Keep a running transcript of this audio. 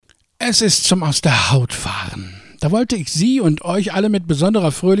Es ist zum Aus der Haut fahren. Da wollte ich Sie und euch alle mit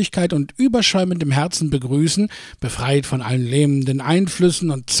besonderer Fröhlichkeit und überschäumendem Herzen begrüßen, befreit von allen lähmenden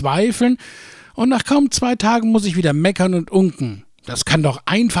Einflüssen und Zweifeln. Und nach kaum 2 Tagen muss ich wieder meckern und unken. Das kann doch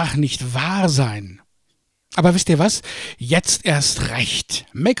einfach nicht wahr sein. Aber wisst ihr was? Jetzt erst recht.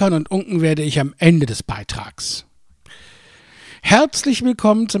 Meckern und unken werde ich am Ende des Beitrags. Herzlich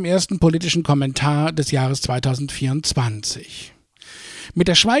willkommen zum ersten politischen Kommentar des Jahres 2024. Mit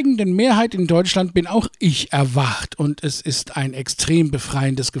der schweigenden Mehrheit in Deutschland bin auch ich erwacht und es ist ein extrem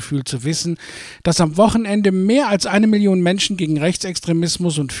befreiendes Gefühl zu wissen, dass am Wochenende mehr als 1 Million Menschen gegen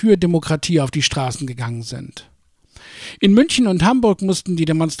Rechtsextremismus und für Demokratie auf die Straßen gegangen sind. In München und Hamburg mussten die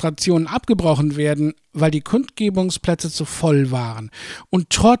Demonstrationen abgebrochen werden, weil die Kundgebungsplätze zu voll waren. Und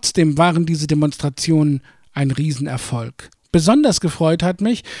trotzdem waren diese Demonstrationen ein Riesenerfolg. Besonders gefreut hat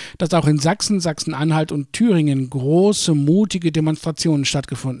mich, dass auch in Sachsen, Sachsen-Anhalt und Thüringen große, mutige Demonstrationen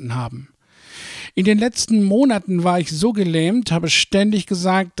stattgefunden haben. In den letzten Monaten war ich so gelähmt, habe ständig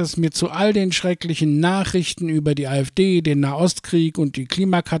gesagt, dass mir zu all den schrecklichen Nachrichten über die AfD, den Nahostkrieg und die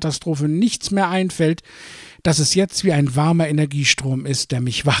Klimakatastrophe nichts mehr einfällt, dass es jetzt wie ein warmer Energiestrom ist, der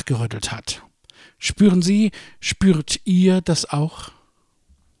mich wachgerüttelt hat. Spüren Sie, spürt ihr das auch?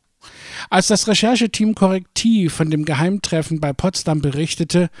 Als das Rechercheteam Korrektiv von dem Geheimtreffen bei Potsdam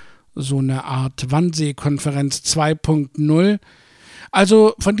berichtete, so eine Art Wannsee-Konferenz 2.0,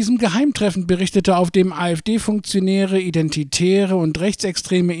 also von diesem Geheimtreffen berichtete, auf dem AfD-Funktionäre, Identitäre und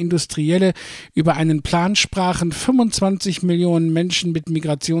rechtsextreme Industrielle über einen Plan sprachen, 25 Millionen Menschen mit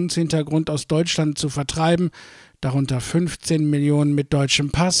Migrationshintergrund aus Deutschland zu vertreiben, darunter 15 Millionen mit deutschem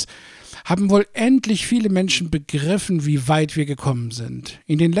Pass, haben wohl endlich viele Menschen begriffen, wie weit wir gekommen sind.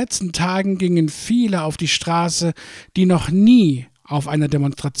 In den letzten Tagen gingen viele auf die Straße, die noch nie auf einer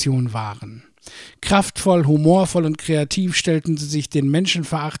Demonstration waren. Kraftvoll, humorvoll und kreativ stellten sie sich den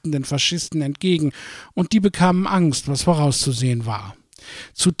menschenverachtenden Faschisten entgegen und die bekamen Angst, was vorauszusehen war.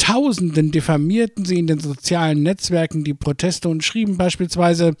 Zu Tausenden diffamierten sie in den sozialen Netzwerken die Proteste und schrieben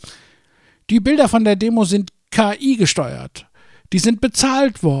beispielsweise: Die Bilder von der Demo sind KI gesteuert, die sind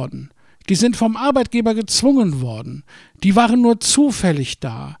bezahlt worden, die sind vom Arbeitgeber gezwungen worden, die waren nur zufällig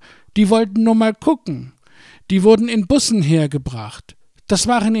da, die wollten nur mal gucken, die wurden in Bussen hergebracht. Das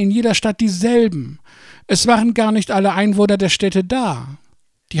waren in jeder Stadt dieselben. Es waren gar nicht alle Einwohner der Städte da.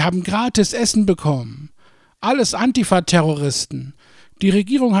 Die haben gratis Essen bekommen. Alles Antifa-Terroristen. Die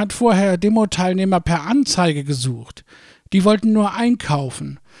Regierung hat vorher Demo-Teilnehmer per Anzeige gesucht. Die wollten nur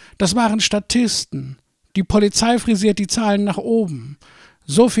einkaufen. Das waren Statisten. Die Polizei frisiert die Zahlen nach oben.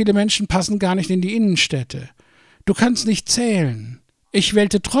 So viele Menschen passen gar nicht in die Innenstädte. Du kannst nicht zählen. Ich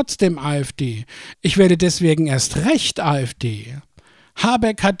wählte trotzdem AfD. Ich wähle deswegen erst recht AfD.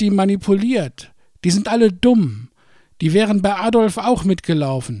 Habeck hat die manipuliert. Die sind alle dumm. Die wären bei Adolf auch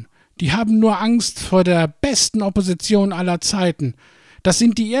mitgelaufen. Die haben nur Angst vor der besten Opposition aller Zeiten. Das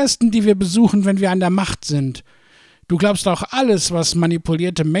sind die Ersten, die wir besuchen, wenn wir an der Macht sind. Du glaubst auch alles, was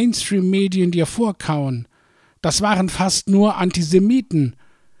manipulierte Mainstream-Medien dir vorkauen. Das waren fast nur Antisemiten.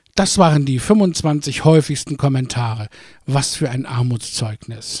 Das waren die 25 häufigsten Kommentare. Was für ein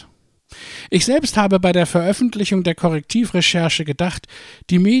Armutszeugnis. Ich selbst habe bei der Veröffentlichung der Korrektivrecherche gedacht,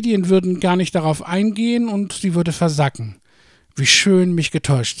 die Medien würden gar nicht darauf eingehen und sie würde versacken. Wie schön, mich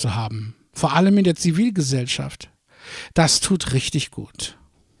getäuscht zu haben. Vor allem in der Zivilgesellschaft. Das tut richtig gut.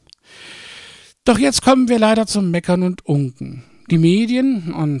 Doch jetzt kommen wir leider zum Meckern und Unken. Die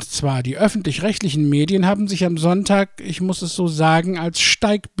Medien, und zwar die öffentlich-rechtlichen Medien, haben sich am Sonntag, ich muss es so sagen, als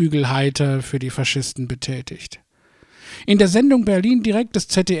Steigbügelhalter für die Faschisten betätigt. In der Sendung Berlin direkt des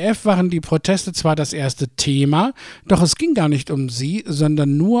ZDF waren die Proteste zwar das erste Thema, doch es ging gar nicht um sie,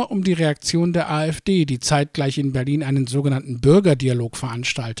 sondern nur um die Reaktion der AfD, die zeitgleich in Berlin einen sogenannten Bürgerdialog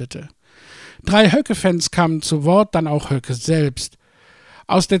veranstaltete. 3 Höcke-Fans kamen zu Wort, dann auch Höcke selbst.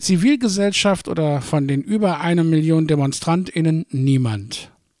 Aus der Zivilgesellschaft oder von den über 1 Million DemonstrantInnen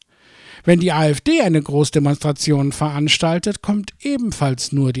niemand. Wenn die AfD eine Großdemonstration veranstaltet, kommt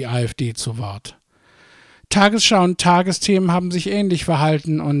ebenfalls nur die AfD zu Wort. Tagesschau und Tagesthemen haben sich ähnlich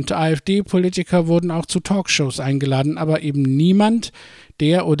verhalten und AfD-Politiker wurden auch zu Talkshows eingeladen, aber eben niemand,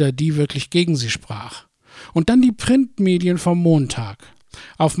 der oder die wirklich gegen sie sprach. Und dann die Printmedien vom Montag.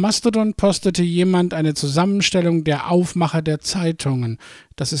 Auf Mastodon postete jemand eine Zusammenstellung der Aufmacher der Zeitungen.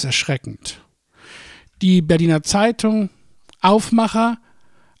 Das ist erschreckend. Die Berliner Zeitung, Aufmacher,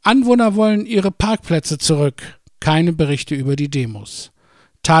 Anwohner wollen ihre Parkplätze zurück. Keine Berichte über die Demos.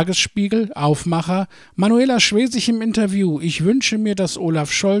 Tagesspiegel, Aufmacher, Manuela Schwesig im Interview. Ich wünsche mir, dass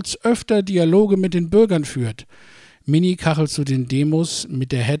Olaf Scholz öfter Dialoge mit den Bürgern führt. Minikachel zu den Demos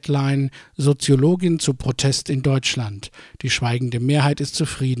mit der Headline Soziologin zu Protest in Deutschland. Die schweigende Mehrheit ist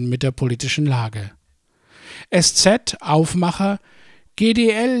zufrieden mit der politischen Lage. SZ Aufmacher: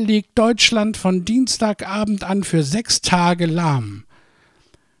 GDL legt Deutschland von Dienstagabend an für 6 Tage lahm.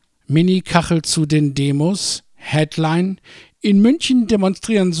 Minikachel zu den Demos, Headline: In München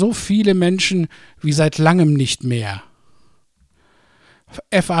demonstrieren so viele Menschen wie seit langem nicht mehr.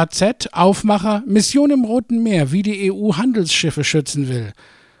 FAZ Aufmacher: Mission im Roten Meer, wie die EU Handelsschiffe schützen will.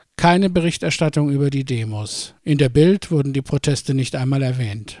 Keine Berichterstattung über die Demos. In der Bild wurden die Proteste nicht einmal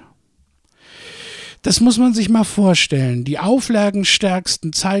erwähnt. Das muss man sich mal vorstellen. Die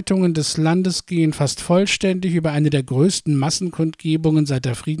auflagenstärksten Zeitungen des Landes gehen fast vollständig über eine der größten Massenkundgebungen seit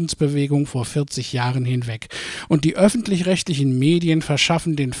der Friedensbewegung vor 40 Jahren hinweg. Und die öffentlich-rechtlichen Medien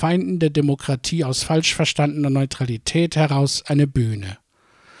verschaffen den Feinden der Demokratie aus falsch verstandener Neutralität heraus eine Bühne.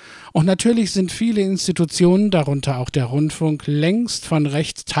 Und natürlich sind viele Institutionen, darunter auch der Rundfunk, längst von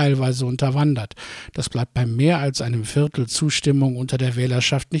rechts teilweise unterwandert. Das bleibt bei mehr als einem Viertel Zustimmung unter der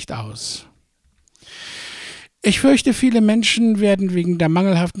Wählerschaft nicht aus. Ich fürchte, viele Menschen werden wegen der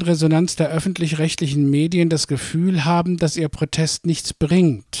mangelhaften Resonanz der öffentlich-rechtlichen Medien das Gefühl haben, dass ihr Protest nichts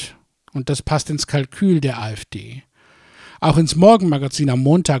bringt. Und das passt ins Kalkül der AfD. Auch ins Morgenmagazin am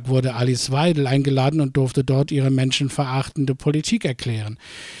Montag wurde Alice Weidel eingeladen und durfte dort ihre menschenverachtende Politik erklären.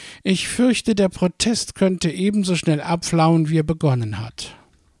 Ich fürchte, der Protest könnte ebenso schnell abflauen, wie er begonnen hat.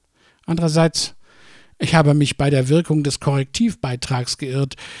 Andererseits: Ich habe mich bei der Wirkung des Korrektivbeitrags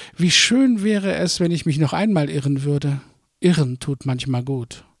geirrt. Wie schön wäre es, wenn ich mich noch einmal irren würde. Irren tut manchmal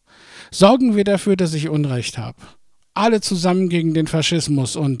gut. Sorgen wir dafür, dass ich Unrecht habe. Alle zusammen gegen den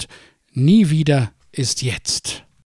Faschismus und nie wieder ist jetzt.